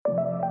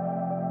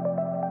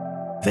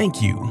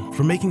Thank you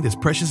for making this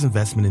precious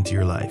investment into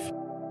your life.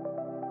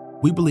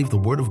 We believe the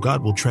Word of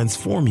God will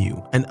transform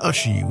you and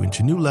usher you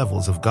into new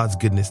levels of God's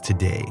goodness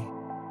today.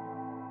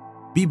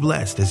 Be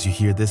blessed as you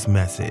hear this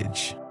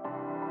message.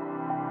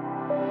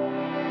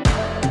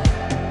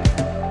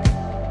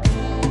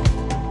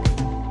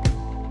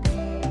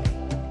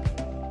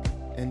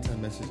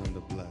 End-time message on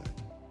the blood.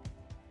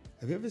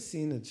 Have you ever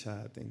seen a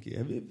child, have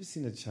you ever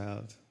seen a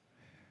child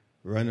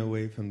run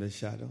away from the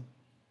shadow?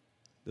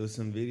 There were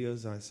some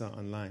videos I saw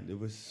online. They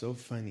were so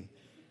funny.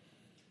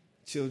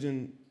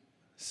 Children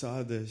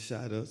saw the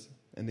shadows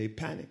and they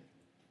panicked.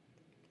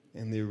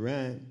 And they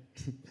ran,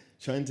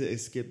 trying to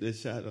escape the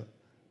shadow.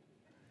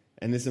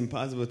 And it's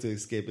impossible to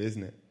escape,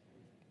 isn't it?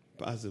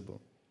 Possible.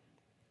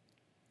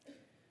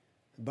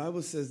 The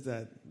Bible says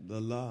that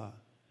the law,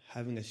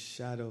 having a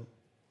shadow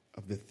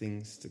of the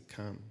things to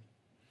come.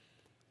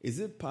 Is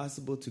it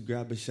possible to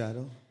grab a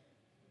shadow?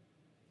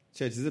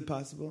 Church, is it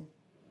possible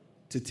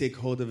to take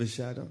hold of a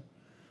shadow?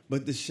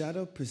 But the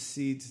shadow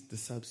precedes the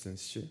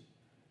substance, true?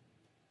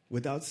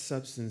 Without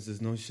substance, there's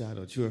no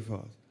shadow, true or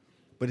false?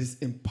 But it's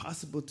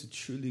impossible to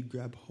truly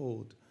grab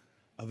hold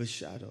of a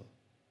shadow.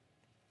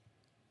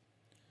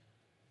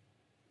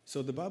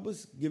 So the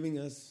Bible's giving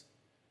us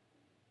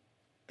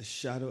a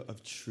shadow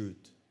of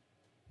truth.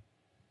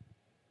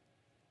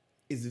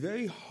 It's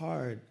very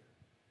hard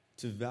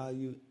to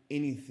value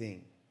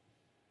anything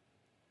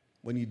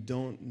when you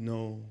don't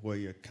know where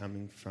you're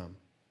coming from.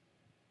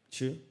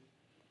 True?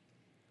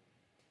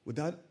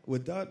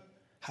 Without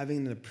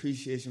having an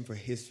appreciation for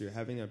history,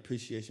 having an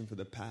appreciation for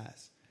the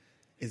past,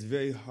 it's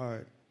very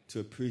hard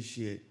to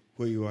appreciate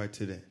where you are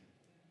today.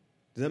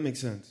 Does that make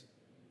sense?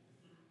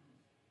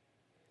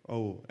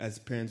 Oh, as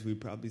parents, we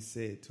probably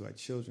say it to our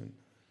children.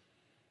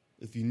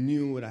 If you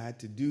knew what I had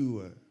to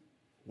do or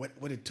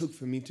what it took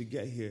for me to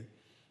get here,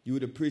 you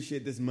would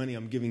appreciate this money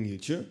I'm giving you.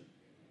 True?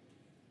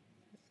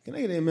 Can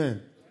I get an amen?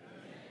 Amen.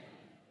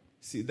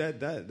 See,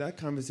 that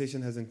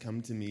conversation hasn't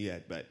come to me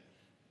yet, but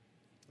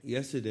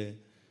yesterday,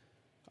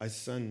 our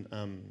son,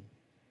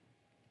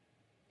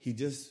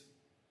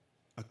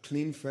 a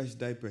clean, fresh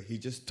diaper, he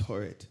just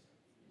tore it.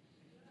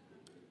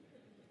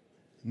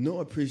 No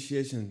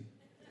appreciation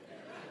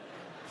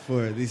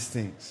for these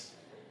things.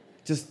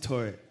 Just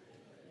tore it.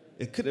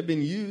 It could have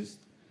been used.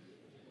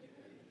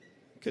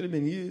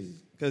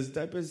 Because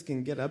diapers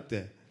can get up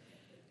there.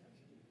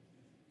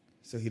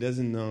 So he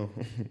doesn't know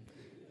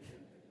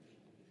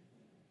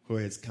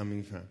where it's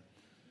coming from.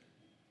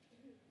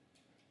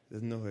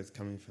 Doesn't know where it's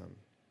coming from.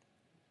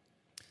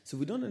 So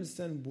we don't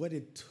understand what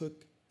it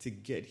took to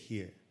get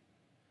here.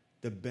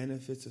 The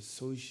benefits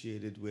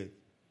associated with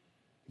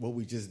what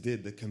we just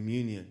did, the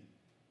communion.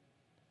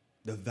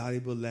 The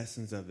valuable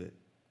lessons of it.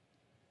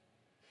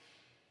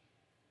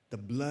 The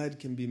blood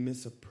can be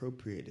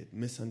misappropriated,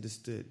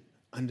 misunderstood,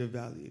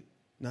 undervalued,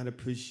 not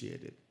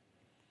appreciated.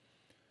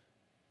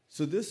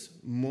 So this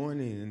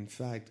morning, in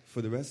fact,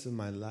 for the rest of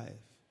my life,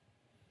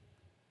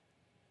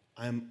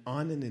 I am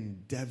on an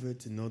endeavor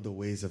to know the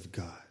ways of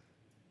God.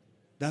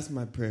 That's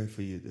my prayer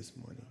for you this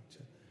morning.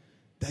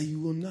 That you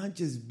will not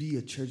just be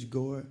a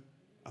churchgoer,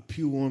 a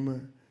pew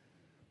warmer,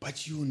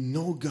 but you will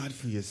know God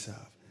for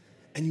yourself.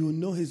 And you will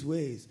know His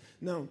ways.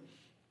 Now,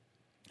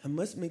 I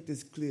must make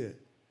this clear.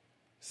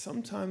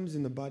 Sometimes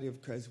in the body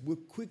of Christ, we're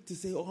quick to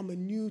say, oh, I'm a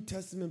New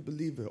Testament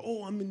believer.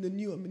 Oh, I'm in the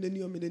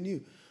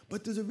new.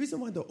 But there's a reason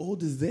why the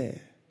old is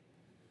there.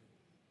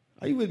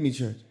 Are you with me,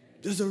 church?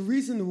 There's a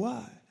reason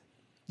why.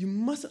 You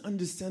must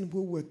understand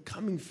where we're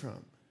coming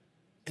from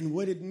and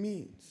what it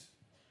means.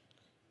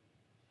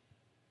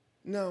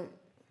 Now,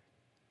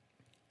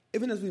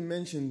 even as we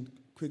mentioned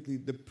quickly,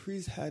 the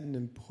priests had an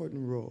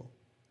important role.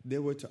 They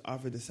were to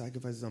offer the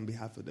sacrifices on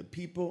behalf of the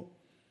people,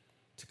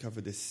 to cover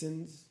the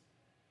sins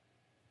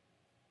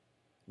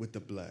with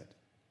the blood.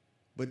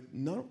 But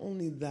not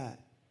only that,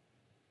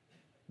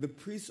 the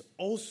priest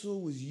also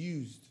was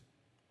used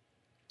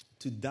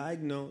to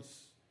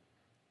diagnose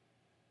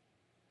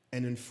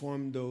and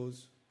inform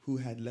those who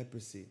had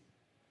leprosy.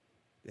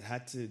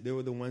 They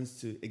were the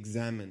ones to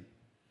examine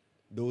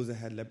those that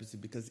had leprosy,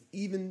 because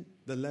even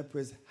the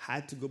lepers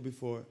had to go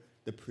before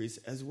the priest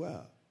as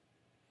well.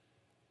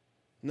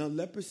 Now,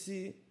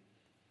 leprosy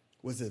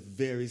was a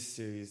very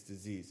serious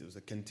disease. It was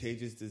a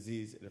contagious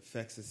disease. It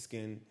affects the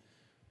skin.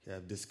 You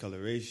have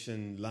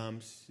discoloration,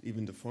 lumps,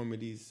 even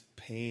deformities,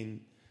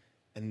 pain.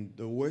 And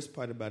the worst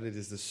part about it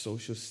is the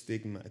social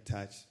stigma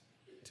attached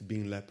to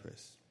being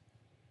leprous.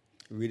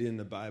 Read it in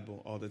the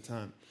Bible all the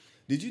time.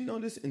 Did you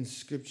notice in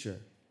Scripture,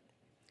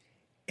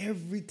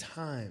 every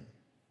time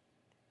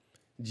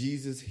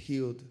Jesus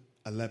healed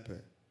a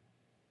leper,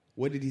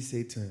 what did He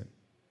say to him?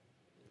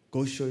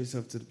 Go show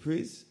yourself to the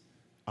priest,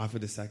 offer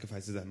the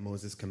sacrifices that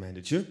Moses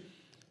commanded you.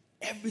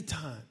 Every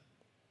time.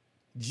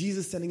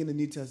 Jesus standing in the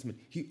New Testament,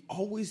 He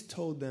always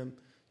told them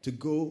to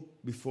go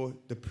before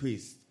the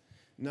priest.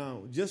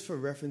 Now, just for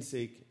reference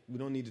sake, we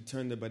don't need to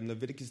turn there, but in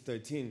Leviticus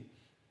 13,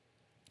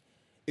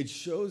 it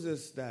shows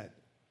us that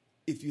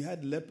if you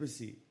had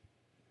leprosy,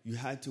 you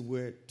had to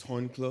wear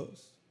torn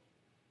clothes.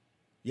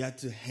 You had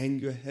to hang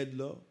your head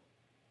low,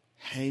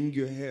 hang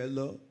your hair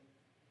low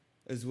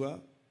as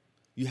well.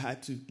 You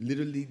had to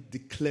literally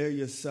declare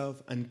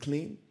yourself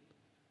unclean.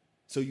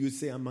 So you would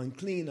say, I'm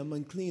unclean, I'm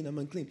unclean, I'm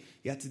unclean.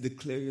 You had to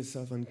declare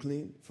yourself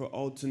unclean for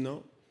all to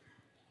know.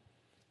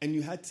 And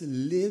you had to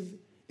live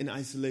in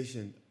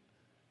isolation.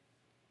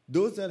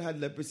 Those that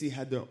had leprosy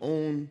had their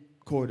own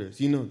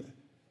quarters. You know that.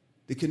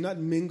 They could not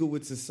mingle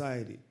with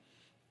society.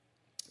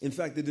 In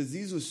fact, the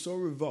disease was so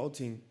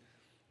revolting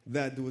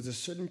that there was a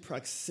certain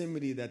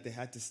proximity that they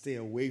had to stay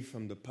away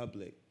from the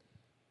public.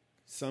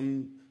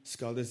 Some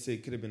scholars say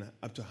it could have been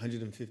up to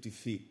 150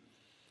 feet.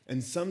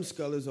 And some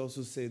scholars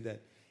also say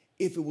that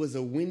if it was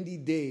a windy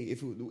day,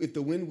 if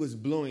the wind was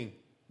blowing,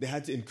 they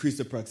had to increase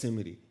the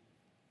proximity.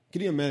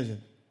 Can you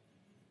imagine?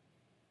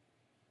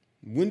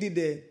 Windy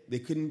day, they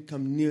couldn't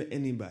come near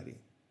anybody.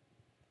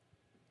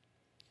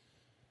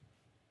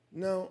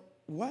 Now,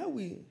 why are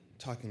we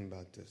talking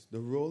about this? The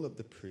role of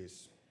the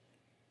priest.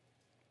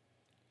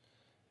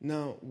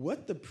 Now,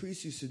 what the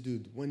priest used to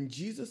do, when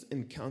Jesus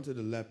encountered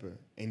a leper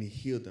and he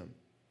healed him,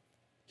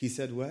 he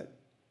said what?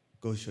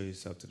 Go show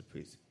yourself to the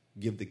priest.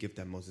 Give the gift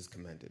that Moses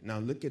commanded. Now,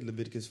 look at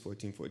Leviticus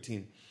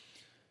 14:14.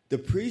 The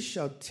priest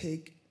shall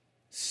take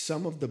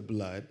some of the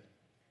blood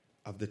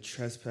of the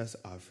trespass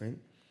offering,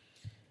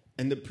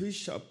 and the priest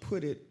shall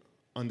put it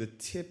on the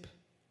tip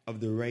of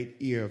the right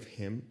ear of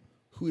him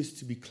who is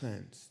to be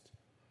cleansed,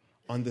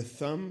 on the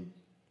thumb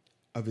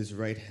of his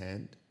right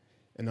hand,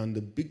 and on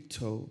the big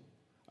toe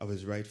of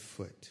his right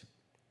foot.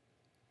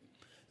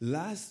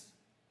 Last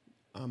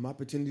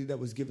opportunity that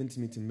was given to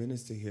me to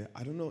minister here,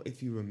 I don't know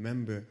if you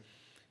remember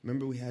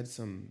we had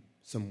some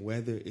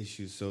weather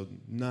issues, so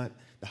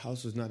the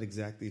house was not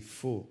exactly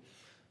full.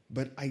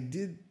 But I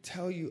did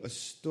tell you a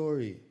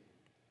story.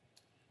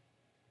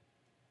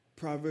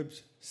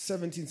 Proverbs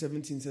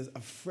 17:17 says,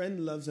 a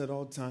friend loves at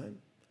all time,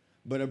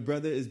 but a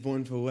brother is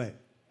born for what?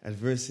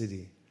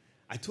 Adversity.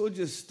 I told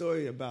you a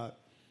story about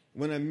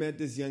when I met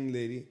this young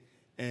lady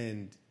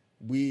and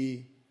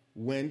we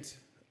went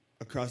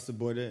across the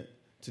border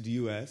to the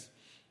U.S.,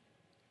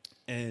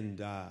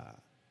 and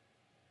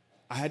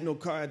I had no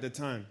car at the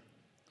time.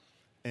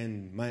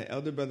 And my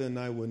elder brother and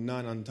I were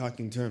not on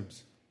talking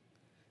terms.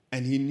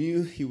 And he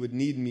knew he would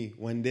need me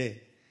one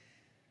day.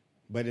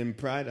 But in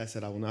pride, I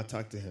said, I will not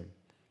talk to him.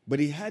 But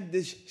he had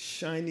this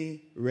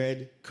shiny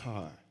red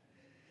car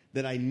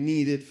that I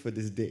needed for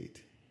this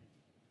date.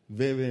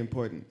 Very, very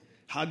important.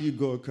 How do you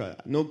go across?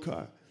 No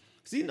car.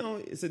 So,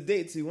 it's a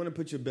date, so you want to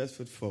put your best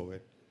foot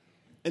forward.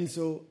 And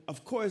so,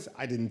 of course,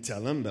 I didn't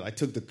tell him that I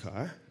took the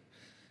car.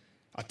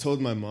 I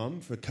told my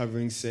mom for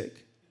covering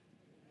sick.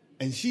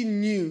 And she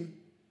knew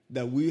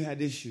that we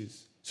had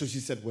issues. So she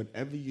said,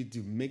 whatever you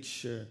do, make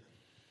sure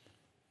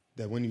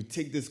that when you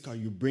take this car,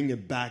 you bring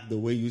it back the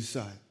way you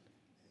saw it.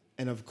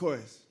 And of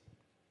course,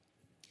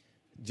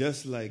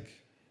 just like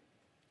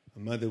a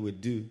mother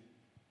would do,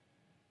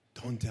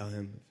 don't tell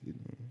him.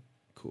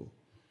 Cool.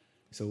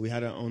 So we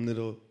had our own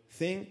little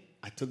thing.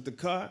 I took the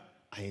car.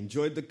 I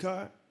enjoyed the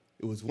car.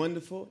 It was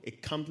wonderful.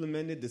 It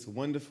complemented this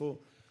wonderful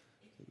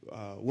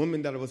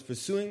woman that I was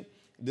pursuing.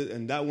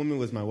 And that woman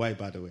was my wife,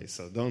 by the way,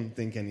 so don't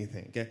think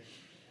anything, okay?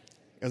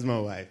 It was my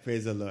wife.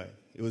 Praise the Lord.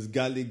 It was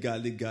godly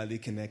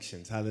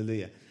connections.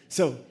 Hallelujah.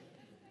 So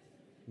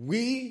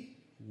we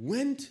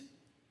went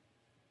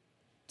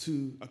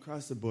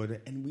across the border,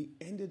 and we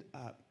ended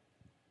up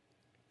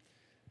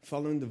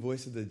following the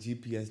voice of the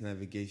GPS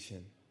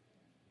navigation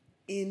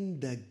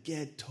in the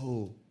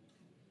ghetto,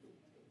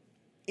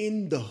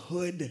 in the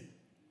hood,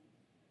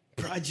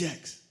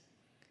 projects,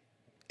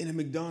 in a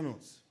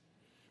McDonald's.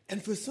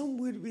 And for some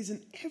weird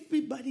reason,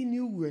 everybody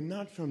knew we were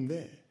not from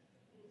there.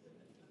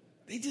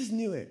 They just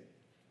knew it.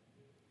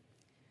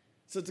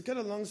 So to cut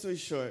a long story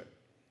short,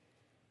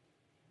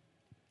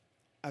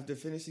 after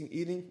finishing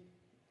eating,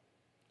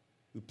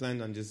 we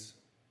planned on just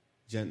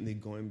gently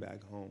going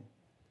back home.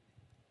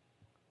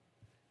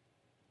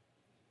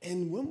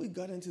 And when we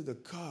got into the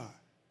car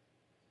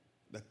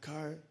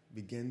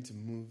began to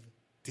move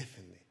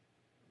differently.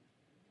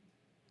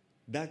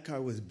 That car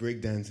was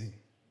breakdancing.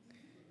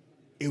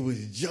 It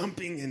was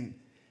jumping and,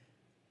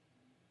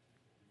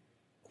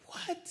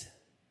 what?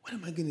 What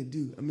am I going to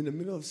do? I'm in the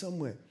middle of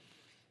somewhere.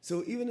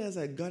 So even as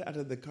I got out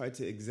of the car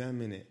to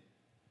examine it,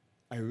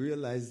 I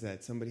realized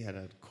that somebody had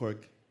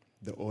uncorked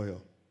the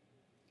oil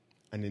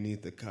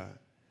underneath the car.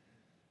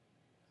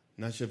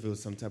 Not sure if it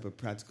was some type of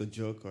practical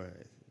joke or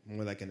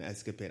more like an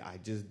escapade. I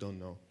just don't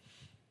know.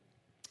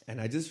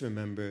 And I just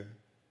remember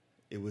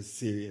it was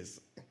serious.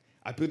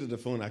 I picked up the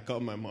phone. I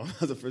called my mom. I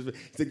was the first one.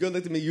 The girl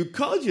looked at me, you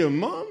called your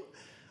mom?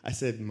 I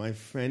said, my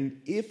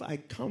friend, if I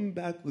come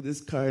back with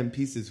this car in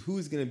pieces,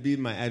 who's going to be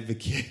my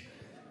advocate?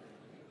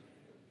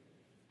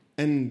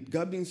 And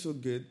God being so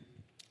good,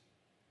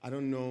 I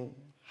don't know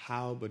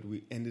how, but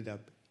we ended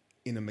up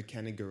in a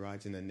mechanic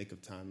garage in the nick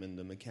of time. And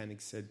the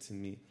mechanic said to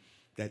me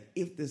that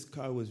if this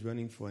car was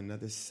running for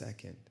another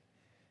second,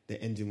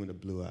 the engine would have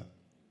blew up.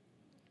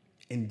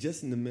 And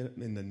just in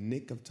the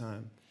nick of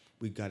time,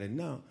 we got it.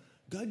 Now,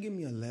 God gave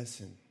me a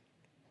lesson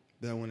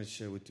that I want to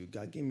share with you.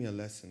 God gave me a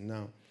lesson.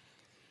 Now,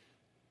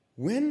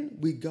 when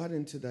we got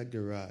into that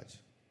garage,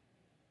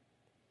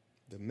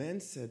 the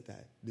man said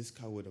that this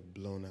car would have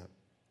blown up.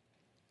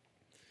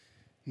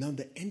 Now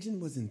the engine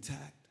was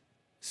intact,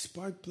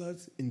 spark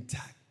plugs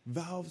intact,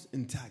 valves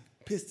intact,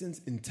 pistons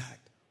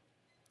intact.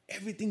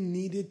 Everything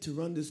needed to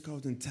run this car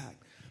was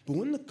intact. But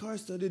when the car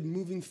started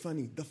moving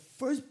funny, the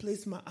first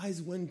place my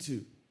eyes went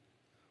to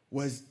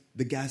was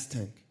the gas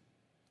tank.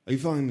 Are you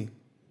following me?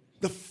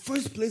 The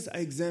first place I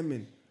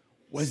examined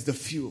was the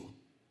fuel.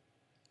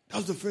 That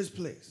was the first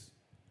place.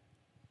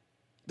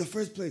 The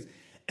first place.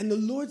 And the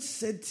Lord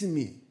said to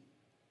me,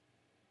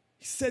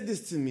 He said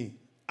this to me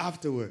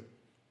afterward.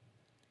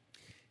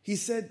 He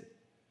said,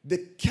 the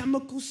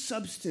chemical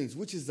substance,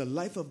 which is the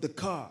life of the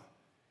car,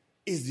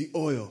 is the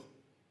oil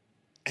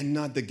and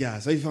not the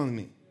gas. Are you following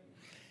me?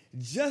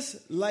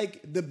 Just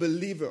like the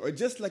believer, or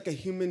just like a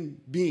human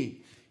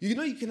being. You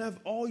know, you can have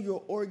all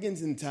your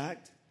organs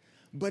intact,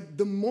 but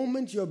the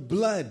moment your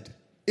blood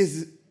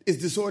is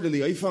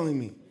disorderly, are you following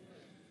me?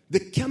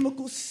 The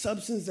chemical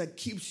substance that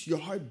keeps your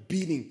heart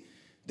beating,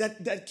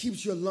 that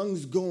keeps your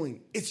lungs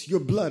going, it's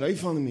your blood. Are you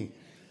following me?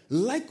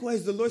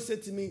 Likewise, the Lord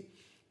said to me,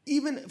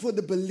 even for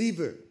the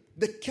believer,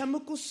 the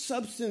chemical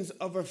substance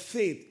of our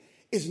faith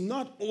is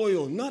not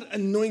oil, not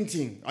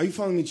anointing. Are you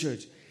following me,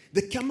 church?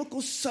 The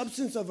chemical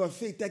substance of our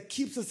faith that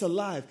keeps us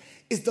alive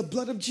is the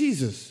blood of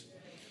Jesus.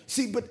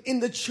 See, but in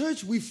the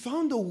church, we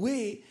found a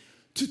way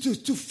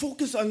to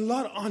focus a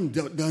lot on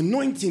the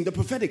anointing, the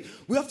prophetic.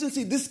 We often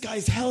say this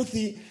guy's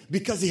healthy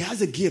because he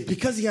has a gift,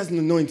 because he has an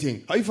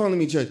anointing. Are you following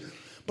me, church?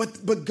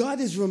 But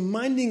God is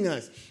reminding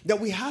us that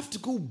we have to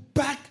go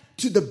back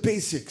to the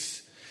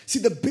basics. See,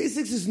 the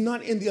basics is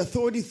not in the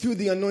authority through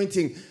the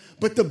anointing,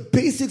 but the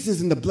basics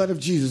is in the blood of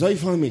Jesus. Are you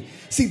following me?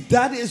 See,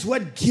 that is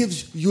what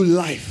gives you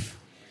life.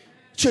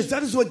 Church,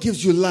 that is what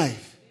gives you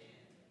life.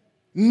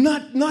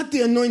 Not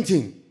the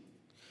anointing.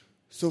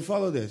 So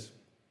follow this.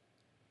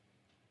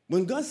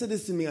 When God said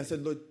this to me, I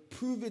said, Lord,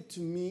 prove it to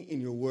me in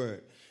your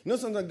word. You know,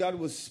 sometimes God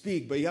will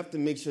speak, but you have to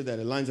make sure that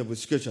it lines up with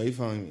Scripture. Are you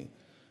following me?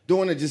 Don't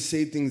want to just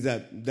say things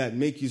that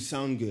make you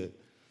sound good.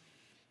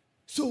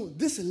 So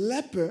this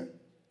leper,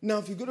 now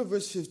if you go to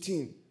verse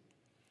 15,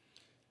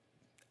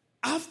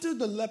 after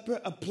the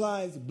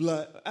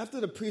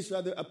priest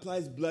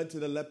applies blood to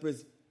the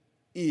leper's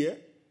ear,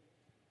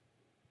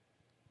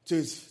 to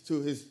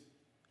his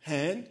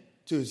hand,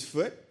 to his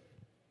foot,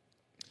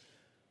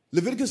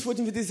 Leviticus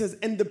 14:15 says,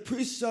 and the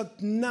priest shall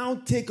now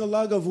take a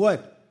log of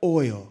what?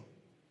 Oil.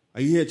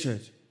 Are you here,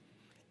 church?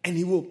 And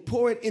he will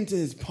pour it into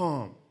his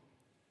palm.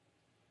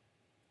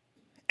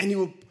 And he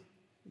will,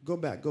 go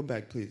back,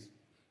 please.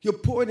 He'll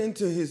pour it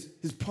into his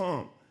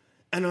palm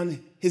and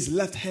on his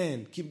left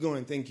hand. Keep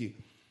going, thank you.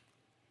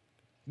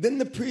 Then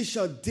the priest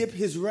shall dip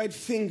his right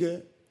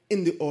finger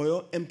in the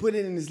oil and put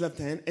it in his left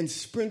hand and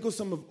sprinkle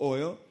some of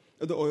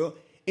the oil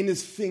in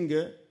his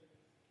finger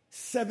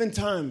 7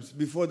 times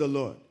before the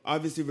Lord.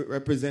 Obviously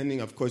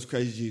representing, of course,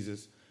 Christ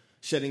Jesus,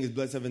 shedding his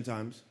blood 7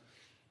 times.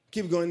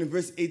 Keep going in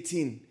verse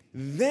 18.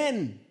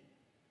 Then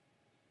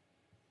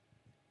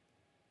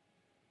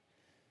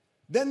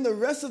the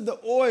rest of the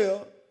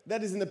oil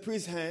that is in the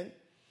priest's hand,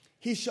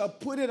 he shall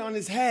put it on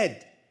his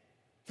head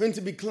for him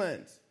to be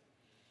cleansed.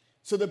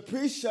 So the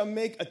priest shall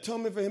make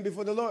atonement for him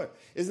before the Lord.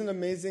 Isn't it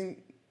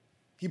amazing?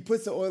 He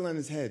puts the oil on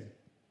his head.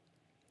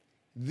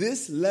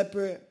 This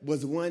leper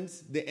was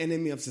once the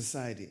enemy of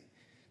society.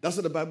 That's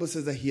what the Bible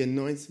says, that he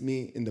anoints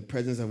me in the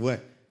presence of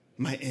what?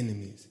 My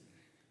enemies.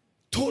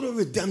 Total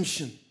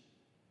redemption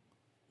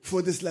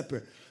for this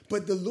leper.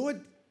 But the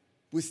Lord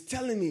was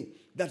telling me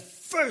that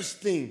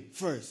first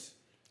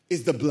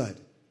is the blood.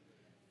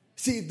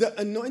 See, the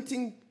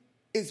anointing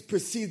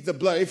precedes the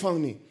blood. Are you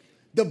following me?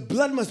 The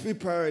blood must be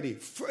priority.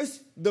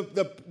 First,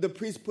 the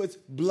priest puts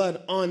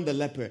blood on the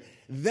leper.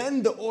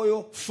 Then the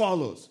oil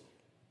follows.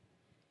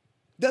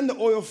 And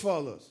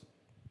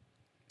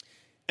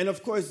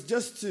of course,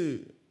 just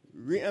to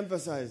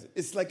re-emphasize,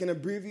 it's like an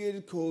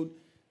abbreviated code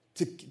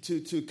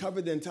to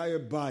cover the entire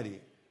body.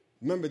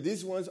 Remember,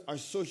 these ones are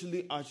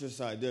socially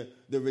ostracized.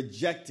 They're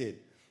rejected.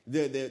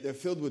 They're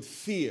filled with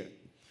fear.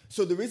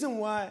 So the reason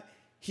why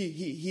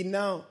he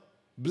now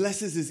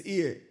blesses his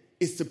ear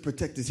is to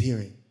protect his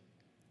hearing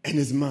and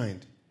his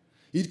mind.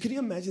 Can you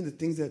imagine the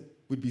things that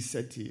would be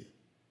said to you?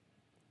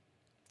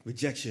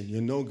 Rejection,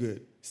 you're no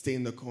good, stay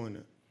in the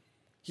corner.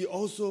 He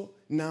also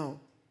now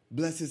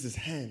blesses his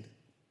hand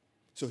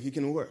so he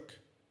can work.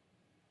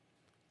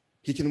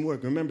 He can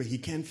work. Remember, he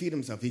can't feed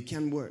himself. He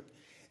can work.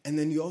 And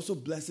then he also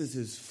blesses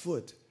his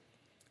foot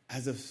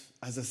as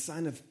a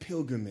sign of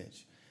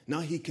pilgrimage.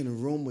 Now he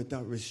can roam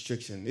without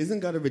restriction.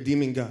 Isn't God a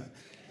redeeming God?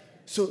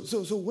 So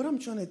what I'm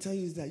trying to tell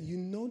you is that you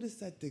notice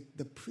that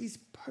the priest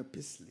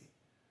purposely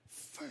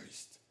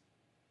first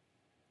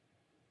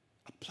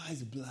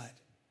applies blood,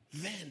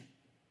 then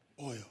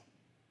oil.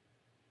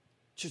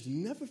 Just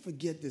never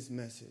forget this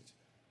message.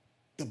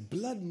 The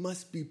blood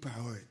must be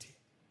priority.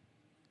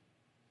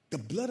 The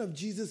blood of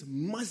Jesus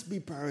must be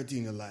priority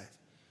in your life.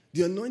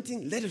 The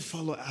anointing, let it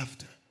follow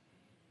after.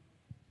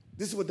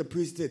 This is what the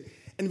priest did.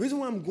 And the reason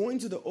why I'm going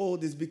to the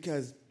Old is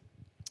because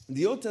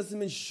the Old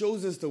Testament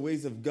shows us the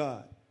ways of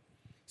God.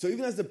 So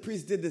even as the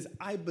priest did this,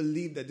 I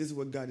believe that this is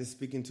what God is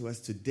speaking to us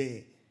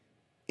today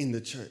in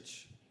the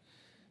church.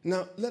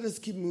 Now, let us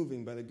keep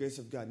moving by the grace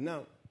of God.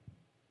 Now,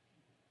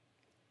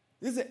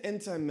 this is an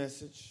end-time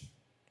message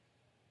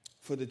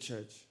for the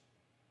church.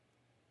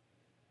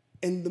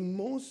 And the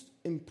most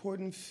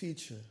important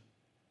feature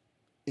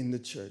in the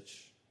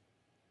church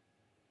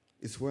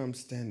is where I'm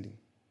standing.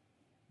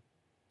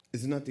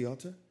 Is it not the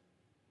altar?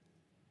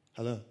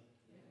 Hello?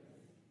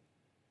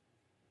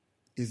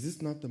 Is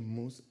this not the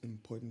most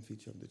important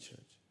feature of the church?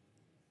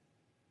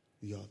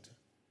 The altar.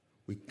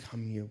 We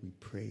come here, we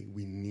pray,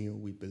 we kneel,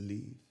 we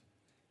believe.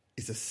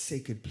 It's a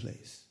sacred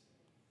place.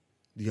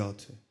 The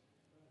altar.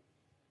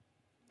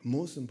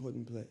 Most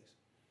important place.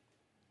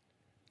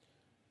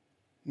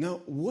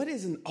 Now, what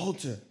is an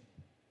altar?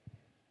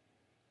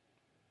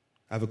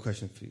 I have a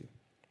question for you.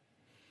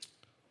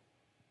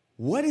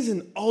 What is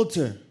an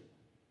altar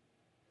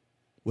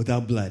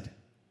without blood?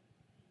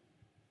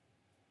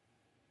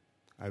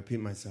 I repeat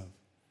myself.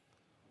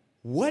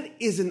 What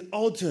is an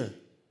altar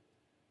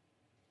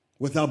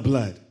without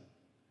blood?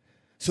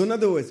 So in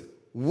other words,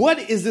 what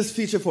is this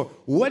feature for?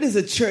 What is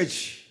a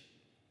church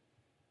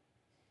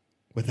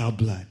without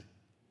blood?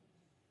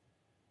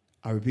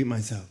 I repeat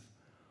myself.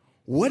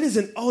 What is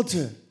an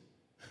altar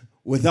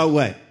without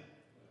what?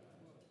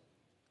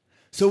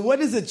 So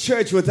what is a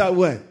church without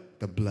what?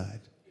 The blood.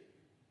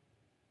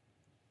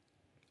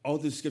 All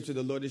through Scripture,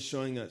 the Lord is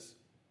showing us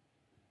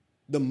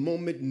the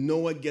moment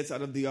Noah gets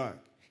out of the ark,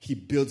 he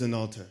builds an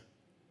altar.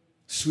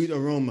 Sweet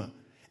aroma.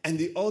 And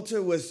the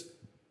altar was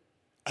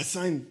a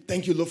sign,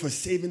 thank you, Lord, for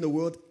saving the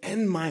world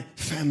and my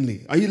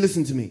family. Are you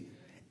listening to me?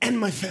 And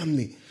my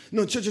family.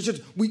 No, church,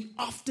 we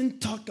often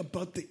talk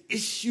about the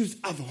issues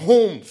of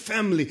home,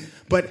 family,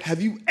 but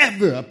have you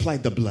ever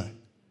applied the blood?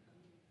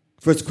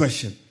 First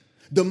question.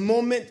 The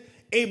moment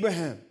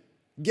Abraham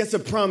gets a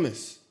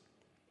promise,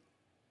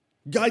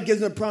 God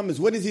gives him a promise,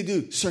 what does he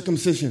do?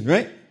 Circumcision,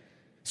 right?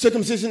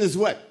 Circumcision is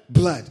what?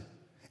 Blood.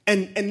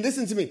 And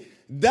listen to me.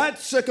 That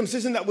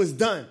circumcision that was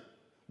done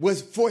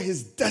was for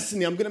his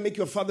destiny. I'm going to make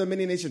you a father of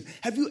many nations.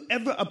 Have you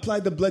ever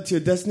applied the blood to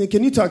your destiny?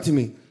 Can you talk to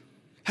me?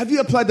 Have you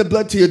applied the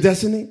blood to your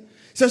destiny?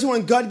 Especially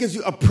when God gives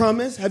you a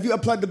promise, have you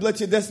applied the blood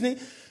to your destiny?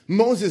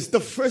 Moses,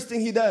 the first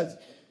thing he does.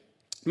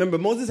 Remember,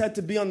 Moses had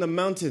to be on the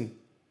mountain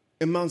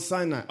in Mount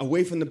Sinai,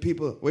 away from the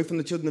people, away from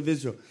the children of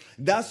Israel.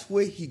 That's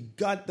where he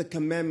got the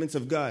commandments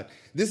of God.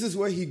 This is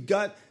where he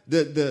got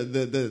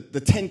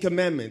the 10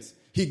 commandments.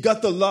 He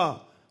got the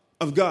law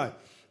of God.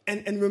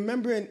 And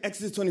remember in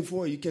Exodus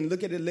 24, you can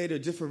look at it later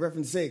just for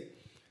reference sake.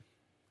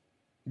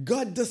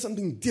 God does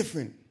something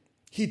different.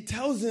 He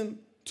tells him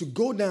to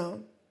go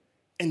down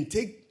and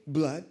take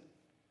blood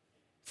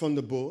from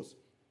the bulls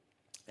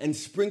and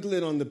sprinkle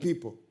it on the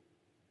people.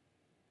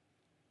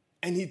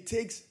 And he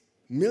takes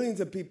millions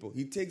of people.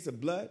 He takes the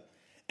blood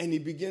and he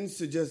begins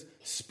to just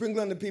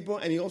sprinkle on the people,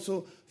 and he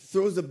also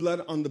throws the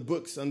blood on the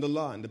books, on the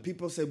law. And the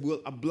people say,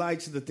 we'll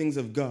oblige to the things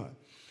of God.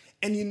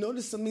 And you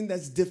notice something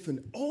that's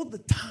different. All the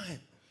time,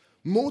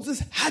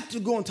 Moses had to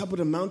go on top of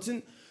the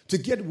mountain to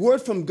get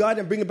word from God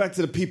and bring it back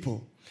to the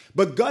people.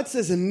 But God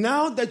says, and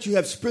now that you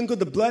have sprinkled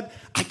the blood,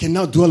 I can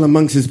now dwell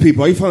amongst his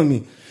people. Are you following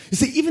me? You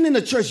see, even in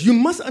the church, you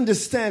must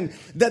understand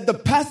that the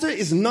pastor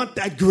is not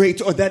that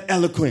great or that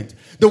eloquent.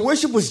 The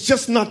worship was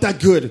just not that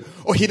good,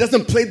 or he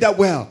doesn't play that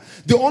well.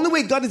 The only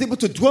way God is able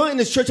to dwell in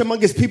his church among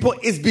his people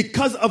is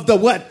because of the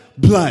what?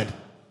 Blood.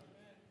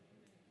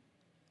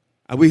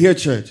 Are we here,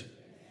 church?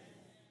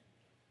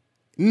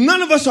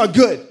 None of us are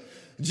good.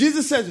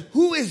 Jesus says,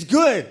 who is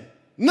good?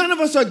 None of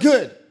us are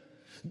good.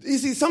 You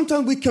see,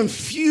 sometimes we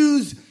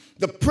confuse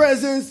the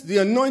presence, the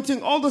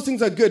anointing, all those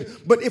things are good.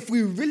 But if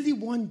we really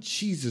want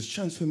Jesus,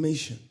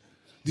 transformation,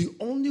 the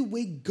only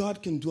way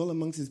God can dwell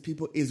amongst his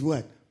people is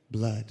what?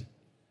 Blood.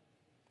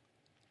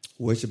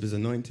 Worship is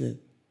anointed.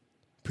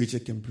 Preacher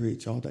can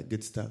preach, all that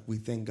good stuff. We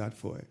thank God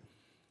for it.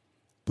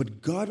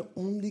 But God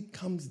only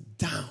comes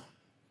down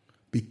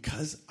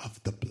because of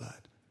the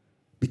blood,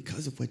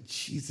 because of what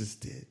Jesus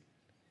did.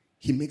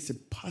 He makes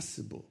it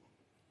possible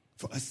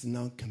for us to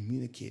now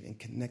communicate and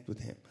connect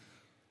with him.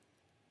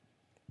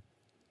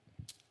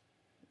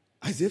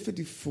 Isaiah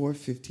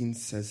 54:15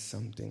 says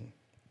something.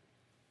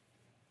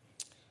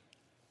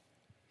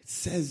 It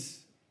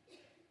says,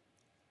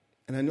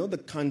 and I know the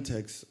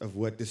context of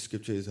what this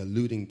scripture is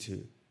alluding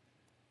to,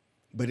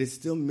 but it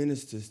still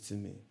ministers to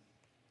me.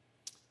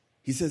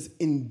 He says,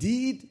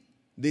 indeed,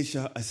 they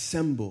shall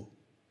assemble,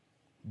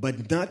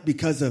 but not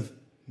because of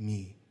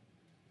me.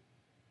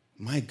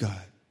 My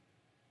God.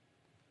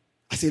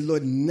 I say,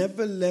 Lord,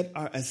 never let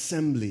our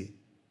assembly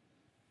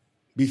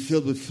be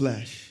filled with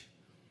flesh,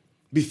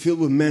 be filled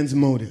with man's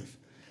motive.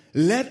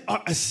 Let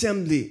our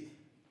assembly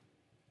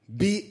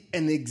be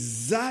the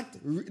exact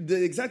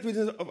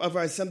reason of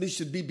our assembly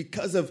should be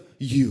because of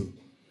you,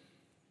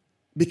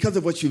 because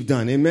of what you've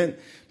done, amen?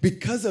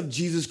 Because of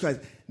Jesus Christ.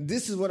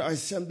 This is what our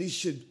assembly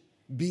should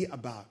be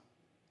about,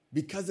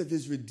 because of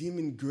his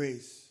redeeming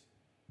grace.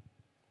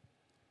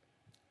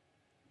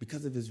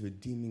 Because of his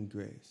redeeming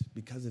grace,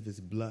 because of his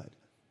blood,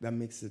 that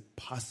makes it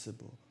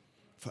possible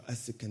for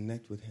us to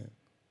connect with him.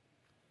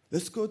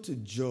 Let's go to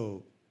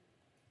Job.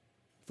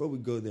 Before we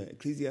go there,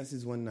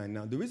 Ecclesiastes 1:9.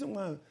 Now, the reason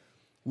why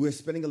we're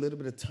spending a little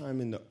bit of time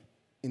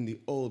in the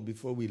old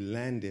before we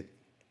land it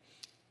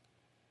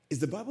is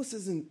the Bible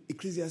says in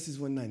Ecclesiastes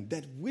 1:9,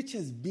 that which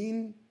has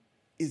been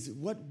is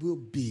what will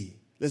be.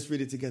 Let's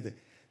read it together.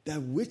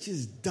 That which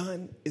is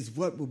done is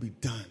what will be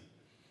done.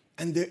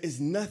 And there is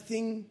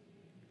nothing.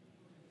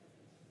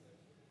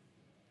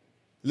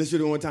 Let's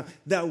read it one more time.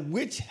 That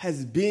which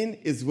has been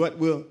is what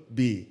will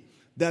be.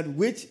 That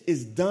which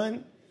is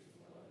done,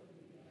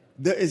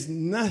 there is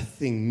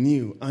nothing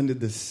new under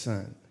the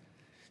sun.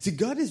 See,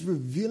 God is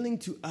revealing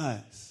to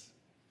us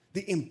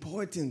the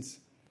importance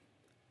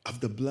of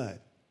the blood.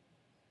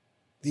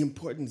 The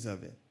importance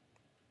of it.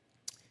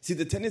 See,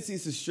 the tendency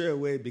is to stray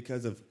away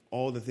because of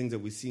all the things that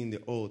we see in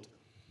the old.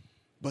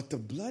 But the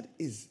blood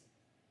is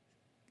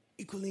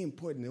equally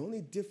important. The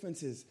only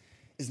difference is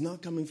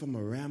not coming from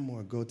a ram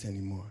or a goat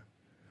anymore,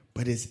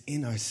 but it's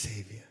in our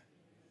Savior.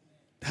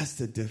 That's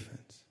the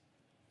difference.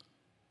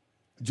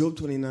 Job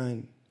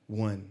 29:1.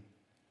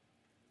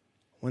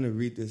 I want to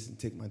read this and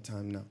take my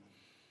time now.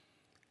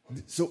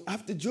 So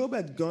after Job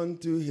had gone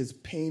through his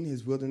pain,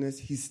 his wilderness,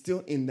 he's still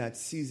in that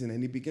season,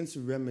 and he begins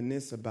to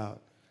reminisce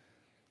about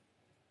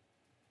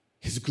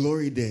his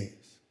glory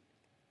days.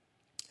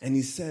 And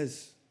he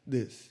says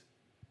this,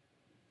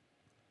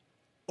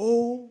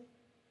 "Oh,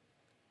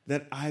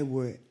 that I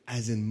were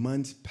as in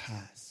months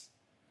past,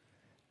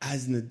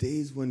 as in the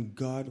days when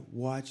God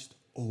watched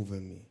over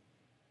me,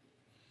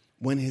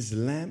 when his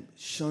lamp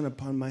shone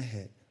upon my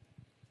head,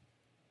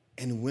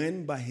 and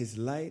when by his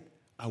light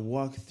I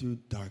walked through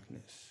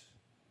darkness.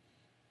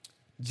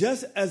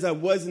 Just as I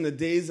was in the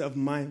days of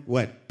my,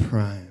 what?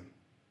 Prime.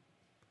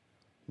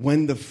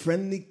 When the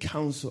friendly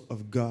counsel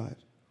of God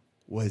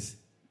was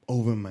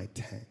over my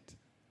tent.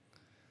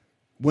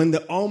 When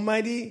the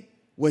Almighty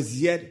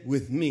was yet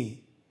with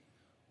me.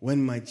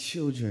 When my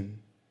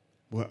children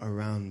were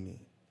around me.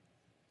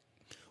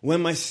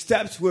 When my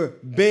steps were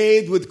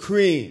bathed with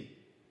cream.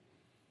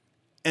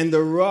 And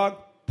the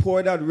rock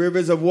poured out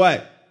rivers of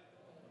what?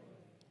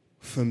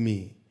 For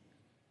me.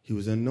 He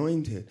was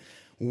anointed.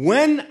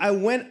 When I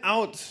went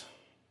out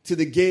to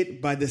the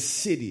gate by the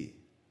city,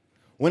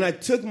 when I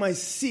took my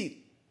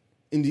seat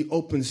in the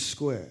open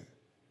square,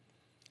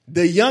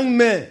 the young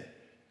men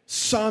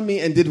saw me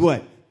and did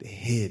what? They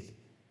hid.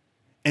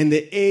 And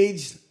the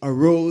aged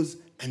arose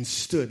and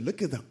stood.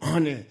 Look at the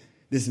honor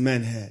this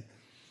man had.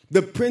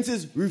 The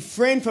princes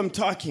refrained from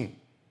talking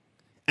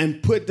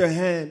and put their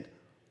hand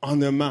on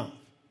their mouth.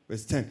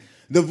 Verse 10.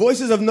 The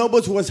voices of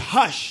nobles was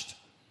hushed,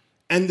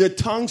 and their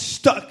tongues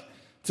stuck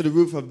to the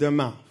roof of their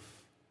mouth.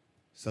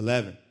 It's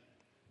 11.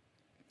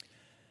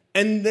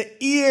 And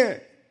the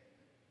ear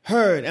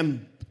heard,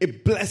 and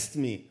it blessed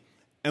me.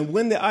 And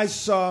when the eye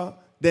saw,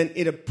 then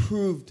it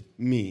approved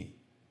me.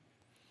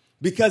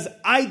 Because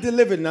I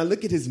delivered, now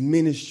look at his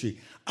ministry.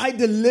 I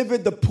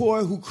delivered the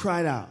poor who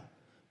cried out,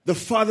 the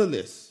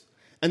fatherless,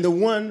 and the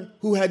one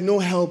who had no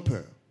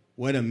helper.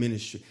 What a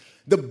ministry.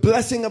 The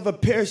blessing of a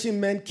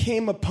perishing man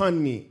came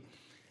upon me,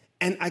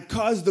 and I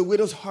caused the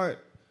widow's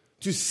heart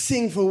to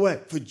sing for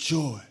what? For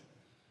joy.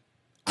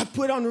 I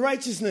put on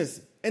righteousness,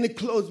 and it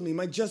clothed me.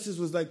 My justice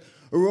was like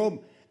a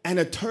robe and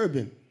a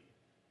turban.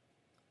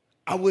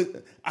 I was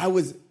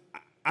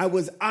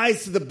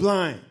eyes to the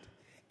blind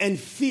and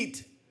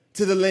feet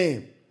to the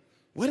lame.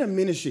 What a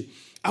ministry.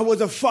 I was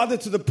a father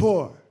to the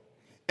poor,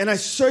 and I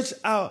searched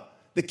out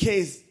the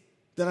case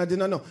that I did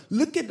not know.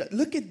 Look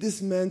at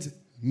this man's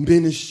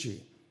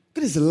ministry. Look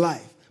at his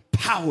life.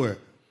 Power.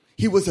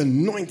 He was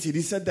anointed.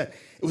 He said that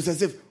it was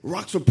as if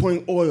rocks were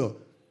pouring oil.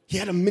 He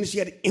had a ministry,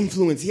 he had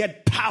influence, he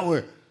had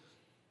power.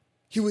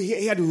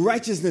 He had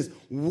righteousness.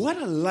 What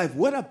a life.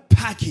 What a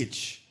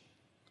package.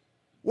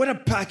 What a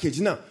package.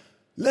 Now,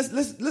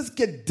 let's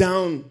get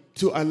down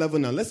to our level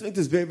now. Let's make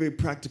this very, very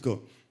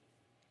practical.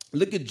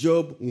 Look at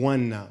Job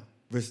 1 now,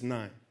 verse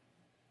 9.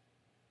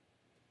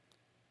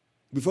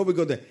 Before we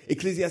go there,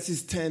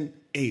 Ecclesiastes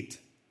 10:8.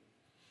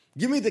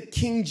 Give me the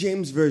King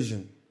James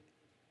Version.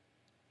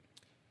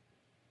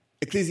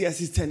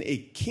 Ecclesiastes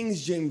 10:8, King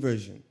James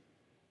Version.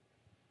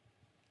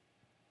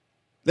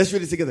 Let's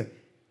read it together.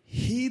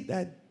 He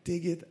that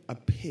diggeth a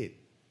pit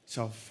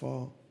shall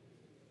fall,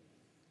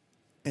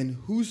 and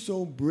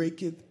whoso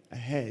breaketh a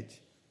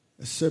hedge,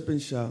 a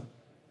serpent shall.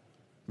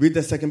 Read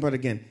the second part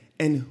again.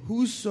 And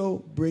whoso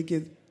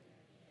breaketh,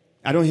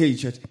 I don't hear you,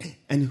 church.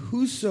 And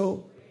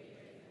whoso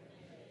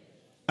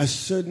a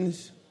certain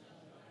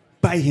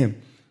by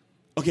him.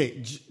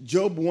 Okay,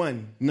 Job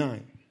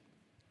 1:9.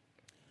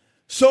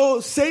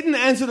 So Satan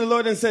answered the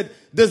Lord and said,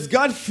 Does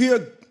Job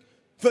fear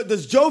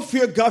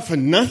God for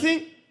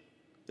nothing?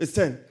 It's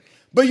 10.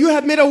 But you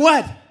have made a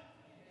what?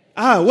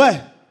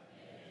 What?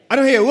 I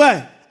don't hear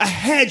what? A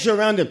hedge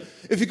around him.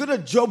 If you go to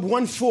Job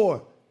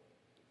 1:4,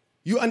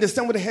 you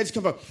understand where the hedge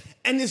comes from.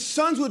 And his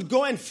sons would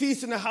go and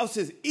feast in their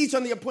houses, each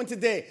on the appointed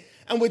day,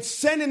 and would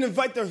send and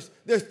invite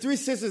their three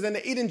sisters, and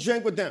they eat and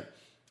drank with them.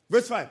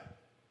 Verse 5.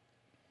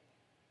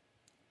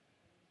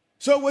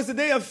 So it was the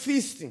day of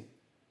feasting.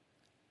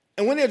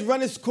 And when they had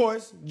run its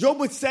course, Job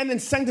would send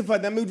and sanctify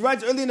them. He would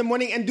rise early in the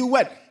morning and do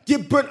what?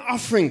 Give burnt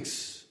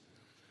offerings,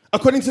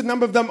 according to the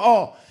number of them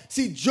all.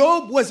 See,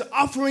 Job was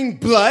offering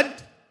blood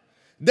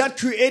that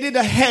created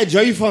a hedge.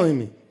 Are you following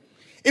me?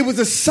 It was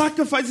the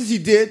sacrifices he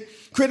did,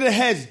 created a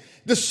hedge.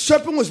 The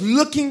serpent was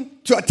looking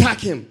to attack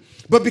him.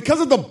 But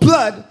because of the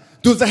blood,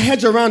 there was a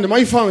hedge around him. Are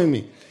you following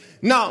me?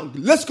 Now,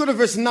 let's go to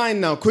verse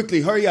 9 now,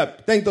 quickly. Hurry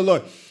up. Thank the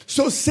Lord.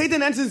 So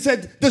Satan answered and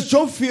said, does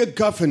Job fear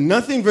God for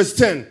nothing? Verse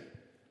 10.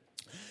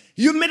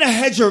 You made a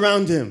hedge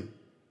around him.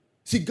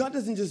 See, God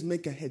doesn't just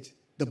make a hedge.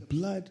 The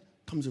blood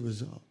comes a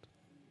result.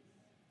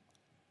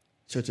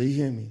 Church, are you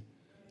hearing me?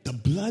 The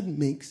blood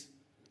makes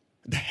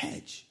the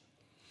hedge.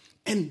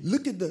 And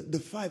look at the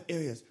 5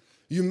 areas.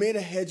 You made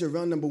a hedge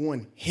around, number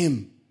 1,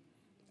 him.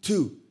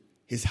 2,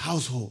 his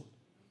household.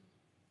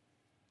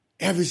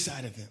 Every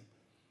side of him.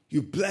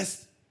 You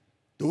blessed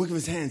the work of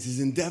his hands,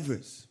 his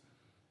endeavors.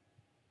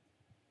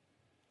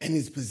 And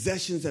his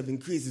possessions have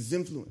increased, his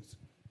influence.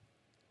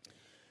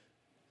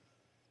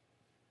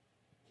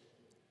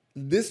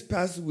 This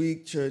past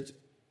week, church,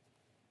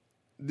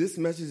 this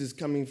message is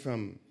coming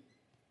from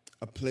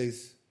a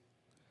place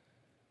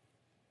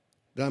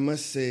that I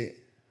must say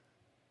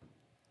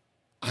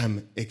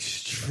I'm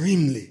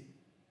extremely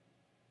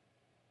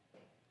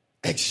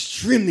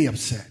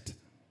upset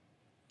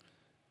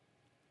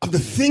of the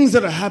things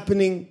that are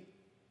happening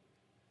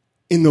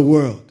in the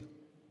world.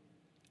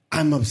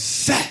 I'm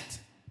upset.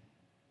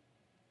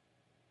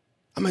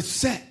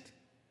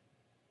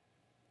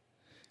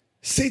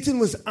 Satan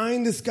was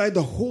eyeing this guy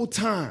the whole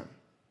time,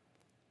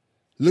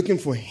 looking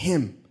for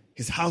him,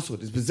 his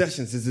household, his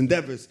possessions, his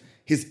endeavors,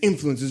 his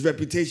influence, his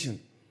reputation.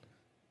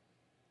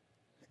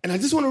 And I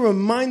just want to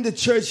remind the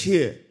church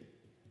here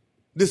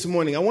this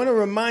morning, I want to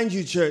remind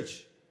you,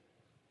 church,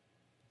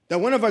 that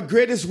one of our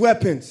greatest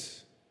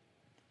weapons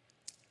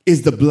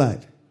is the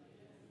blood.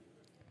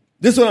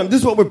 This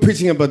is what we're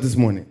preaching about this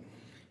morning.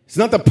 It's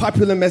not the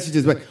popular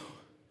messages, but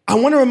I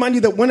want to remind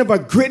you that one of our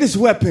greatest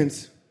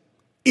weapons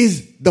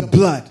is the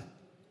blood.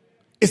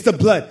 It's the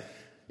blood.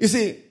 You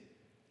see,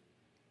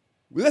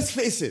 let's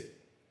face it.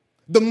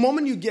 The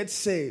moment you get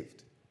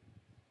saved,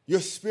 your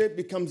spirit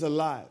becomes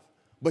alive,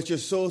 but your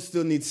soul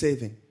still needs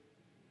saving.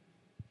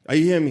 Are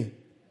you hearing me?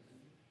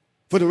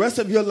 For the rest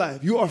of your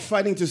life, you are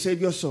fighting to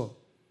save your soul.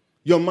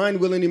 Your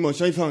mind, will, and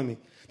emotion. Are you following me?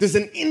 There's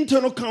an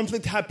internal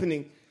conflict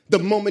happening the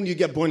moment you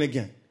get born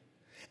again.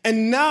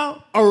 And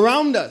now,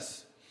 around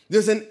us,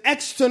 there's an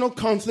external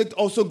conflict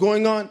also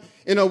going on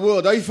in our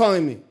world. Are you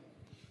following me?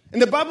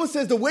 And the Bible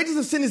says the wages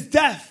of sin is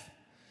death.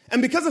 And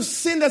because of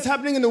sin that's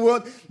happening in the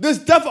world, there's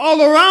death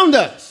all around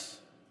us.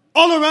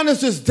 All around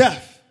us there's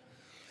death.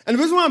 And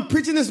the reason why I'm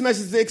preaching this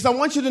message today, because I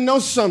want you to know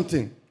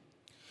something.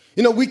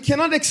 You know, we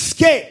cannot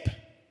escape.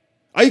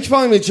 Are you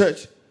following me,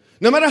 church?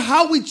 No matter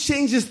how we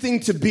change this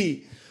thing to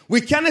be, we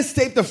can't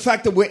escape the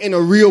fact that we're in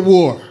a real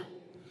war.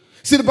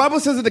 See, the Bible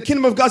says that the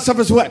kingdom of God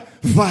suffers what?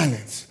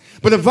 Violence.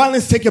 But the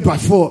violence take it by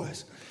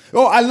force.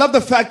 Oh, I love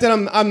the fact that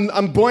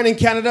I'm born in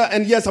Canada,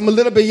 and yes, I'm a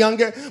little bit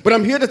younger, but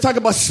I'm here to talk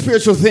about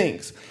spiritual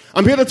things.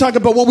 I'm here to talk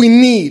about what we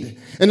need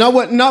and not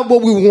what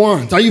we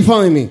want. Are you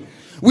following me?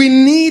 We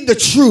need the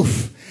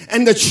truth,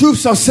 and the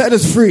truth shall set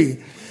us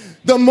free.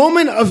 The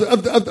moment of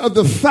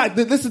the fact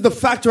that this is the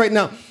fact right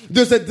now.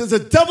 There's a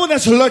devil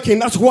that's lurking,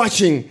 that's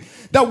watching,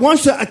 that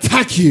wants to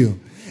attack you.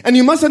 And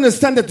you must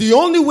understand that the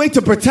only way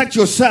to protect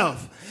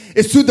yourself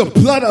is through the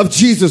blood of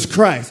Jesus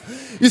Christ.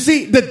 You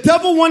see, the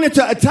devil wanted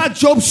to attack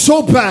Job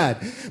so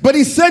bad, but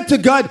he said to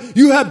God,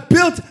 you have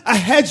built a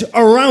hedge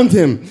around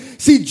him.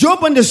 See,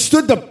 Job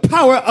understood the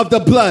power of the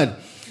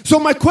blood. So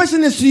my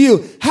question is to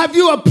you, have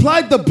you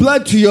applied the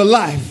blood to your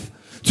life,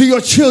 to your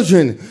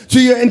children,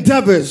 to your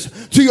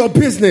endeavors, to your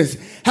business?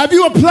 Have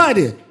you applied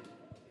it?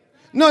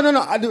 No.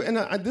 I do,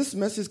 and this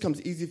message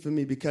comes easy for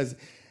me because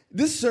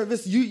this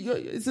service,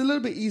 it's a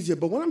little bit easier.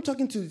 But when I'm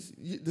talking to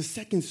the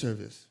second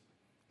service,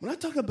 when I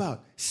talk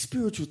about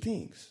spiritual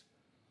things,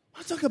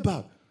 I talk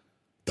about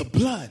the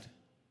blood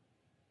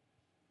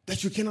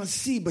that you cannot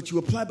see, but you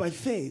apply by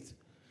faith.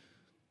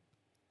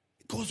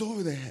 It goes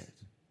over their head.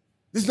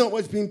 This is not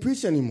what's being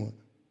preached anymore.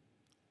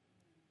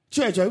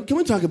 Church, can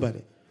we talk about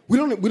it? We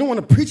don't want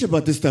to preach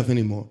about this stuff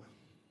anymore.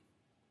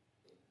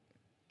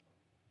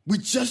 We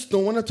just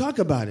don't want to talk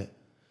about it.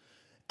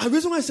 And the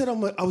reason why I said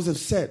I was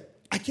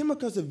upset, I came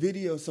across a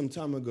video some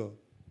time ago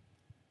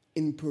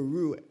in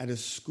Peru at a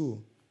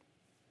school.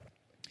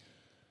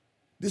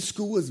 This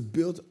school was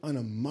built on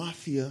a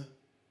mafia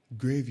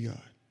graveyard.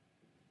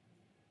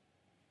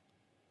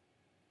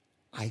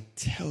 I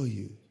tell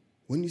you,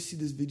 when you see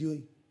this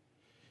video,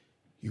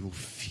 you will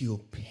feel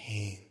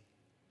pain.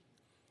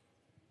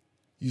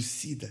 You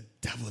see the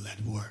devil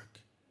at work.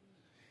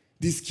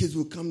 These kids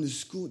will come to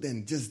school,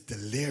 then just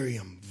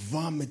delirium,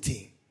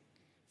 vomiting,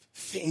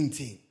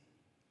 fainting,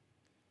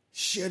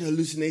 shared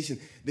hallucination.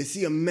 They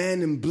see a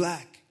man in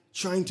black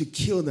trying to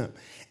kill them.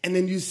 And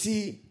then you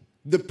see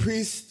the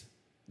priests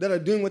that are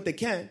doing what they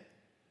can,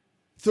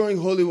 throwing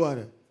holy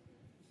water.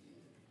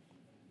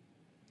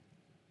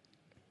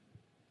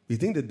 You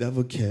think the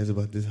devil cares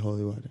about this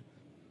holy water?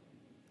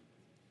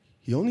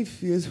 He only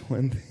fears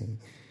one thing.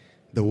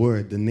 The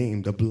word, the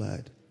name, the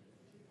blood.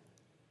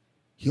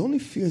 He only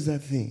fears that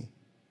thing.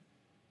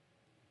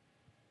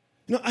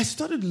 You know, I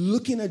started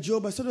looking at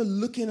Job. I started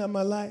looking at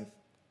my life.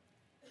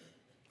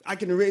 I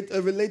can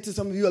relate to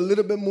some of you a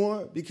little bit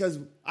more because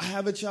I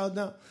have a child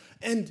now.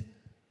 And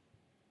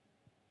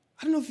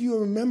I don't know if you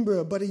remember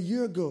about a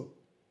year ago,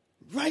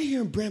 right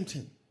here in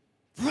Brampton,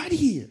 right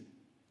here,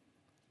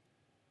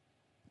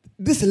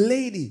 this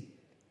lady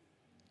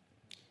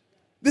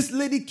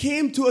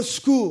came to a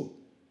school,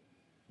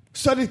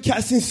 started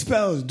casting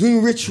spells,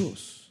 doing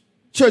rituals.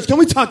 Church, can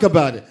we talk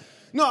about it?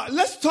 No,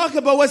 let's talk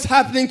about what's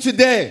happening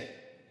today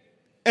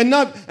and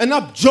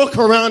not joke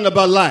around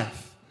about life.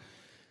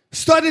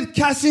 Started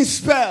casting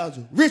spells,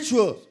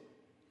 rituals.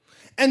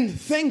 And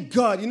thank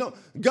God, you know,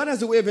 God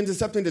has a way of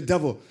intercepting the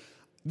devil.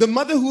 The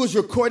mother who was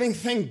recording,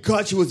 thank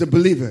God she was a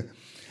believer.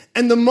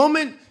 And the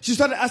moment she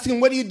started asking,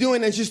 what are you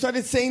doing? And she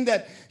started saying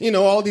that, you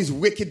know, all these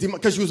wicked,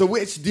 because she was a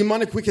witch,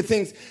 demonic wicked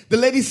things. The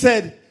lady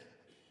said,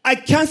 I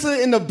cancel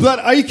it in the blood.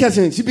 Are you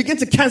canceling it? She began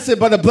to cancel it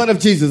by the blood of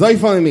Jesus. Are you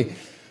following me?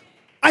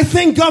 I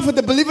thank God for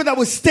the believer that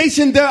was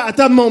stationed there at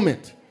that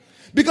moment.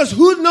 Because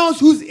who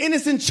knows whose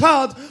innocent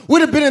child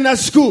would have been in that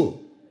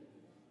school.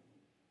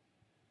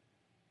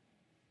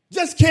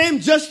 Just came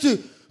just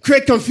to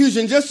create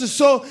confusion, just to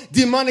sow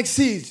demonic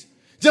seeds,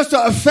 just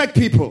to affect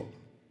people.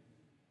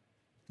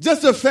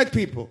 Just to affect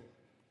people.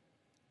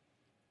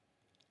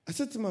 I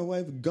said to my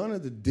wife, gone are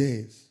the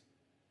days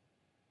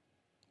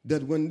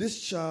that when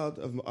this child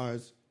of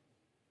ours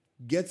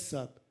gets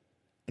up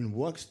and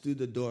walks through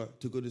the door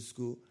to go to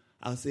school,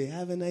 I'll say,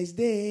 have a nice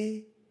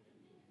day.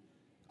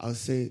 I'll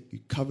say,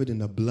 you're covered in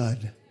the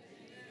blood.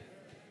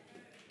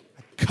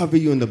 I cover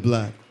you in the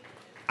blood.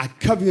 I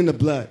cover you in the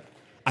blood.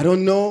 I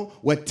don't know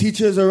what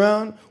teacher's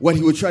around, what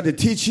he would try to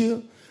teach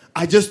you.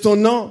 I just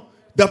don't know.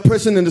 That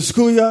person in the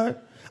schoolyard,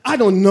 I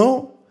don't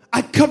know.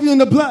 I cover you in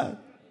the blood.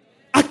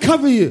 I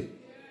cover you.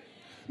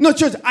 No,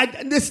 church,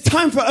 it's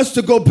time for us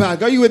to go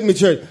back. Are you with me,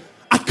 church?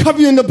 I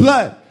cover you in the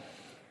blood.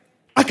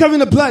 I cover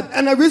you in the blood.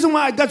 And the reason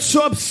why I got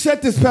so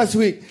upset this past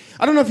week,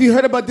 I don't know if you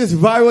heard about this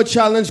viral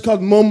challenge called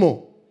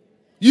Momo.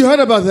 You heard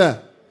about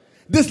that?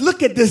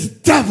 Look at this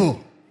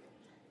devil.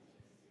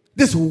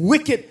 This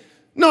wicked.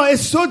 No,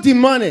 it's so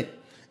demonic.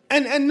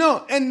 And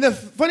the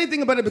funny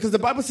thing about it, because the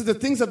Bible says the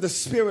things of the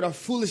Spirit are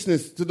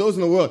foolishness to those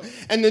in the world.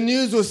 And the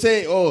news will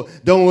say, oh,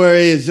 don't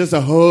worry, it's just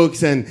a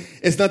hoax and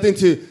it's nothing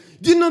to...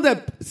 Do you know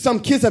that some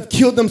kids have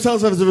killed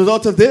themselves as a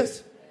result of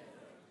this?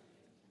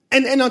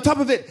 And on top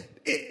of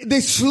it, they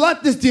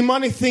slot this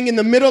demonic thing in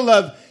the middle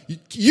of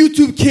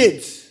YouTube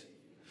Kids.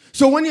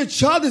 So when your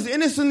child is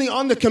innocently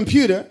on the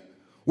computer,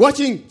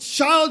 watching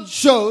child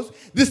shows,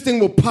 this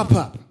thing will pop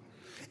up.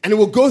 And it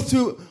will go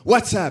through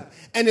WhatsApp.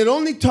 And it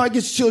only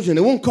targets children.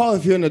 It won't call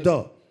if you're an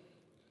adult.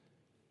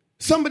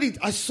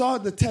 I saw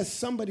the test.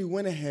 Somebody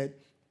went ahead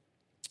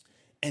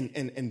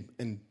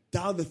and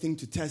dialed the thing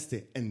to test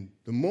it. And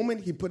the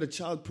moment he put a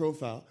child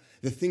profile,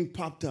 the thing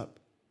popped up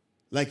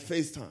like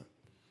FaceTime.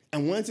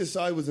 And once it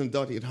saw it was an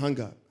adult, it hung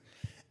up.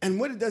 And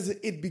what it does,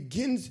 he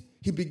begins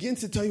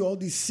to tell you all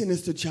these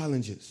sinister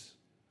challenges.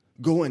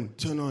 Go and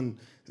turn on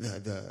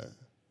the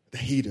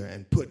heater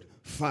and put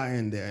fire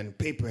in there and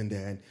paper in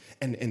there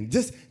and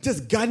just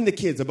guiding the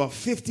kids about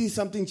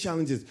 50-something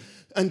challenges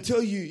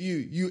until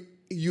you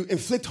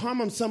inflict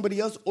harm on somebody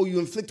else or you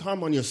inflict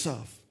harm on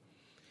yourself.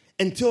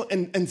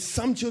 And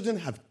some children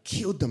have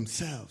killed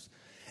themselves.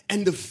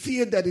 And the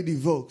fear that it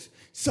evokes.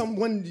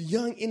 One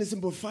young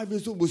innocent boy, 5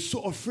 years old, was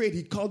so afraid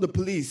he called the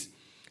police.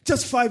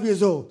 Just 5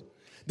 years old.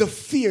 The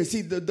fear.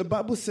 See, the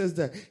Bible says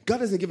that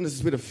God hasn't given us a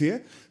spirit of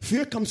fear.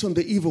 Fear comes from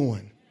the evil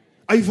one.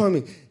 Are you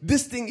following me?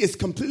 This thing is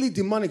completely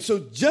demonic.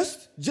 So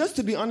just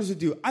to be honest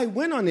with you, I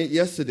went on it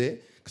yesterday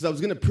because I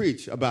was going to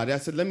preach about it. I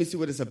said, let me see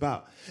what it's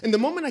about. And the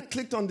moment I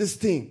clicked on this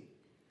thing,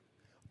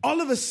 all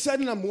of a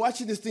sudden I'm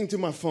watching this thing to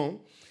my phone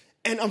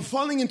and I'm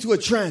falling into a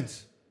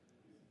trance.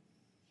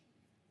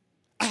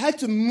 I had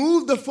to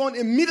move the phone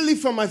immediately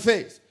from my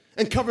face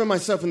and cover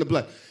myself in the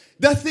blood.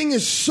 That thing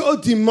is so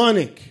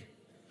demonic.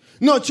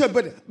 No, church,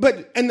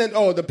 but and then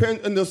the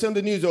parents, and they'll say on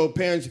the news,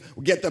 parents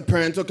get the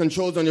parental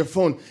controls on your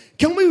phone.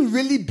 Can we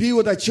really be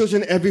with our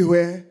children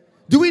everywhere?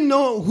 Do we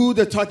know who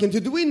they're talking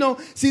to? Do we know?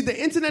 See,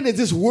 the internet is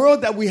this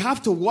world that we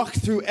have to walk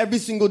through every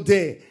single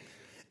day.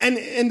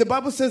 And the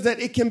Bible says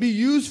that it can be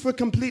used for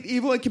complete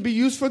evil. It can be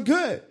used for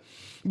good.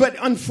 But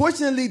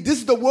unfortunately, this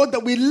is the world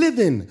that we live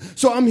in.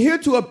 So I'm here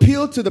to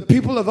appeal to the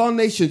people of all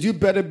nations. You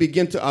better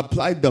begin to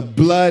apply the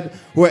blood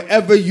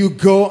wherever you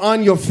go,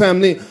 on your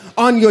family,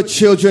 on your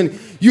children.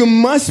 You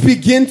must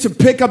begin to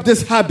pick up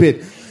this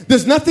habit.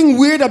 There's nothing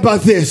weird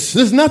about this.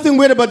 There's nothing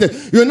weird about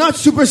this. You're not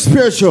super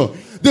spiritual.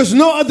 There's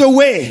no other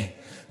way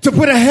to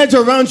put a hedge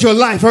around your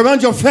life,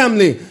 around your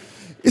family.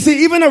 You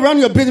see, even around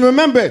your business.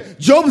 Remember,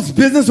 Job's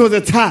business was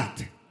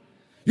attacked.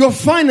 Your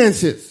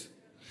finances.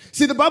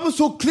 See, the Bible's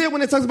so clear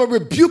when it talks about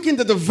rebuking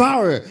the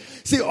devourer.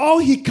 See, all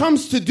he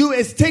comes to do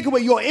is take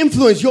away your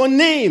influence, your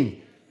name.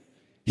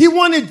 He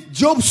wanted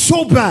Job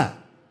so bad.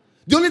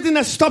 The only thing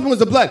that stopped him was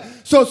the blood.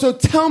 So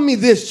tell me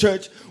this,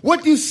 church.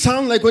 What do you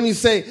sound like when you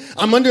say,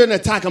 I'm under an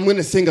attack, I'm going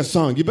to sing a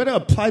song? You better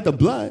apply the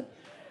blood.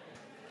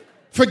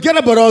 Forget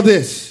about all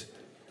this.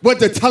 What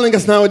they're telling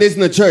us nowadays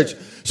in the church.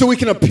 So we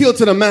can appeal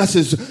to the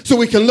masses. So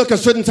we can look a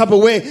certain type of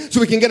way.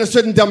 So we can get a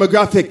certain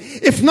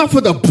demographic. If not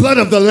for the blood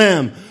of the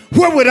Lamb,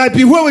 where would I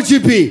be? Where would you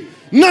be?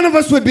 None of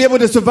us would be able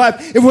to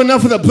survive if we're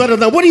not for the blood of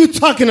the Lamb. What are you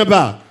talking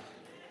about?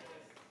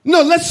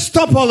 No, let's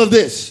stop all of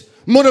this.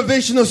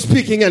 Motivational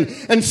speaking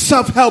and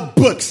self-help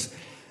books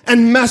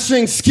and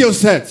mastering skill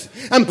sets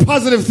and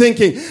positive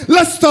thinking.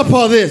 Let's stop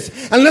all this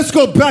and let's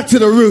go back to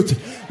the root.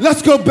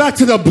 Let's go back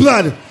to the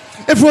blood.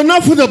 If we're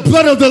not for the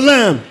blood of the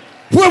Lamb,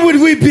 where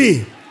would we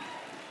be?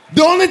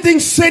 The only thing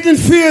Satan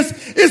fears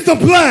is the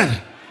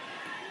blood.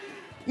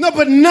 No,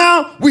 but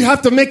now we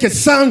have to make it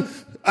sound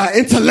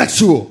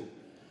intellectual.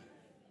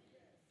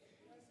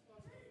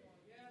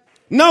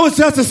 Now it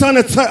has to sound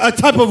a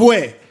type of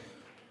way.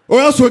 Or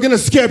else we're going to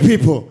scare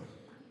people.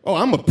 Oh,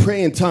 I'm going to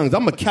pray in tongues.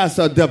 I'm going to cast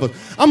out devils.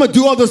 I'm going to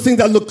do all those things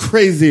that look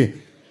crazy.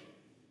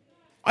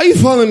 Are you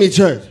following me,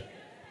 church?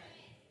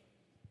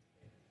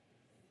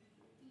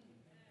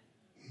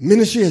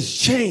 Ministry has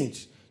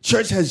changed.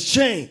 Church has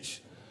changed.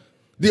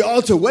 The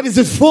altar, what is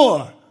it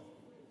for?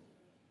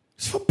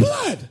 It's for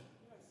blood.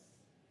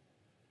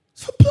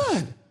 It's for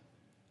blood.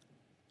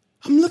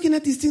 I'm looking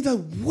at these things like,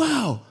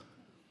 wow,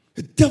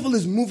 the devil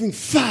is moving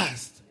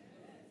fast.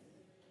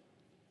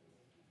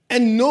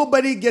 And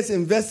nobody gets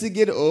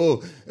investigated.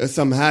 Oh,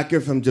 some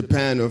hacker from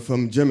Japan or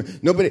from Germany.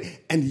 Nobody.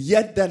 And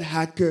yet that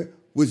hacker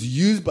was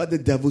used by the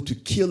devil to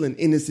kill an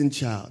innocent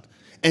child.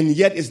 And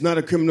yet it's not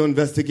a criminal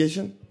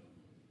investigation.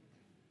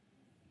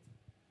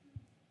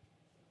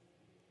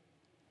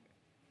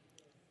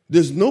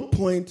 There's no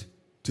point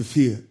to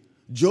fear.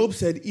 Job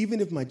said, even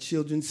if my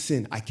children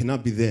sin, I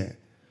cannot be there.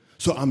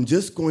 So I'm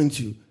just going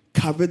to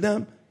cover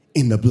them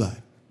in the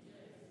blood.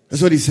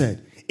 That's what he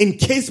said. In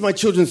case my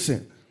children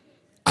sin.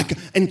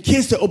 In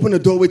case they open the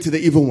doorway to the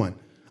evil one,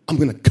 I'm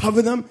going to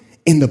cover them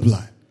in the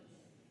blood.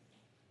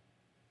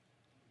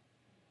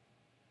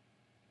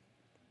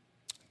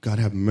 God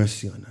have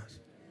mercy on us.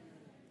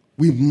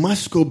 We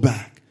must go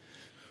back.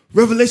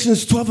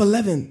 Revelations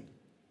 12:11.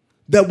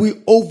 That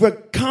we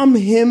overcome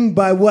him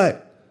by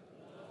what?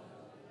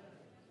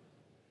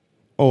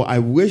 Oh, I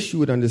wish you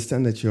would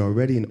understand that you're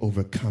already an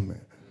overcomer.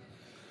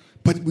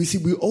 But we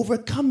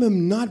overcome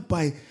him not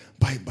by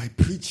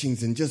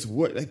preachings and just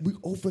word. Like we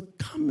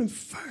overcome him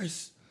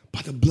first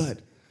by the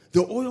blood.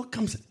 The oil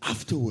comes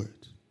afterward.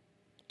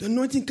 The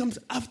anointing comes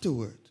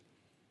afterward.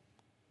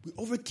 We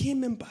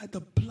overcame him by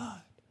the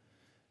blood.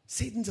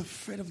 Satan's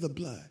afraid of the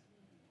blood.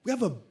 We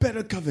have a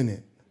better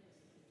covenant.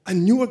 A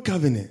newer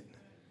covenant.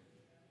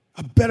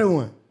 A better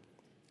one.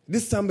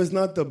 This time it's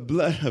not the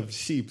blood of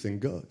sheep and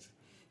goats.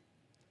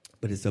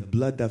 But it's the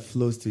blood that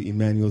flows through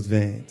Emmanuel's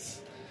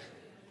veins.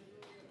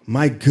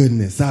 My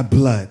goodness, that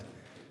blood.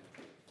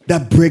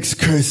 That breaks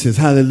curses.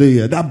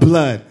 Hallelujah. That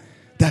blood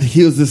that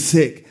heals the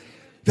sick.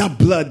 That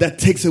blood that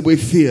takes away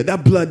fear.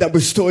 That blood that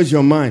restores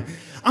your mind.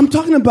 I'm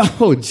talking about,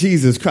 oh,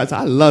 Jesus Christ.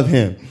 I love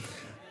him.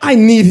 I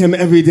need him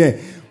every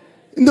day.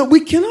 No,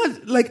 we cannot,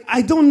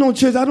 I don't know,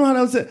 church. I don't know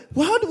how to say.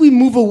 Well, how do we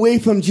move away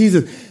from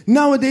Jesus?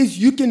 Nowadays,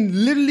 you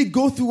can literally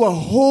go through a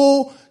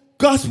whole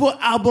gospel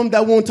album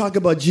that won't talk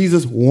about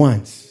Jesus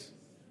once.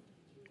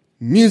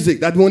 Music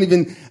that won't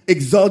even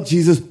exalt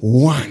Jesus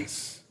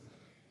once.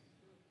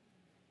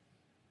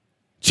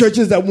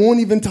 Churches that won't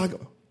even talk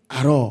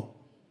at all.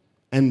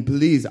 And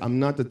please, I'm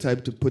not the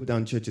type to put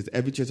down churches.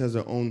 Every church has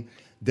their own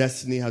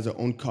destiny, has their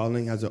own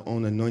calling, has their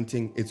own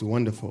anointing. It's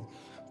wonderful.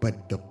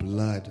 But the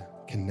blood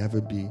can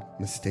never be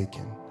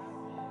mistaken,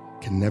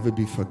 can never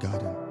be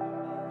forgotten.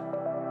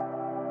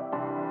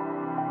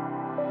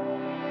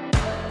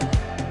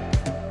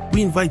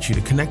 We invite you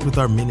to connect with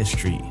our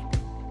ministry.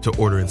 To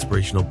order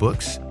inspirational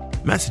books,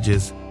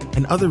 messages,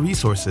 and other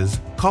resources,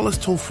 call us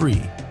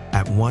toll-free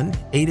at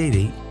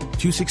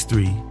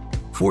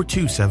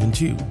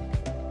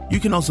 1-888-263-4272. You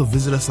can also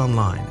visit us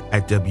online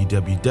at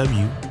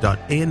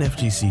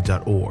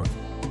www.anfgc.org.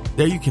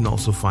 There you can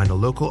also find a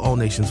local All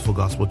Nations Full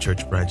Gospel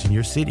Church branch in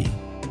your city.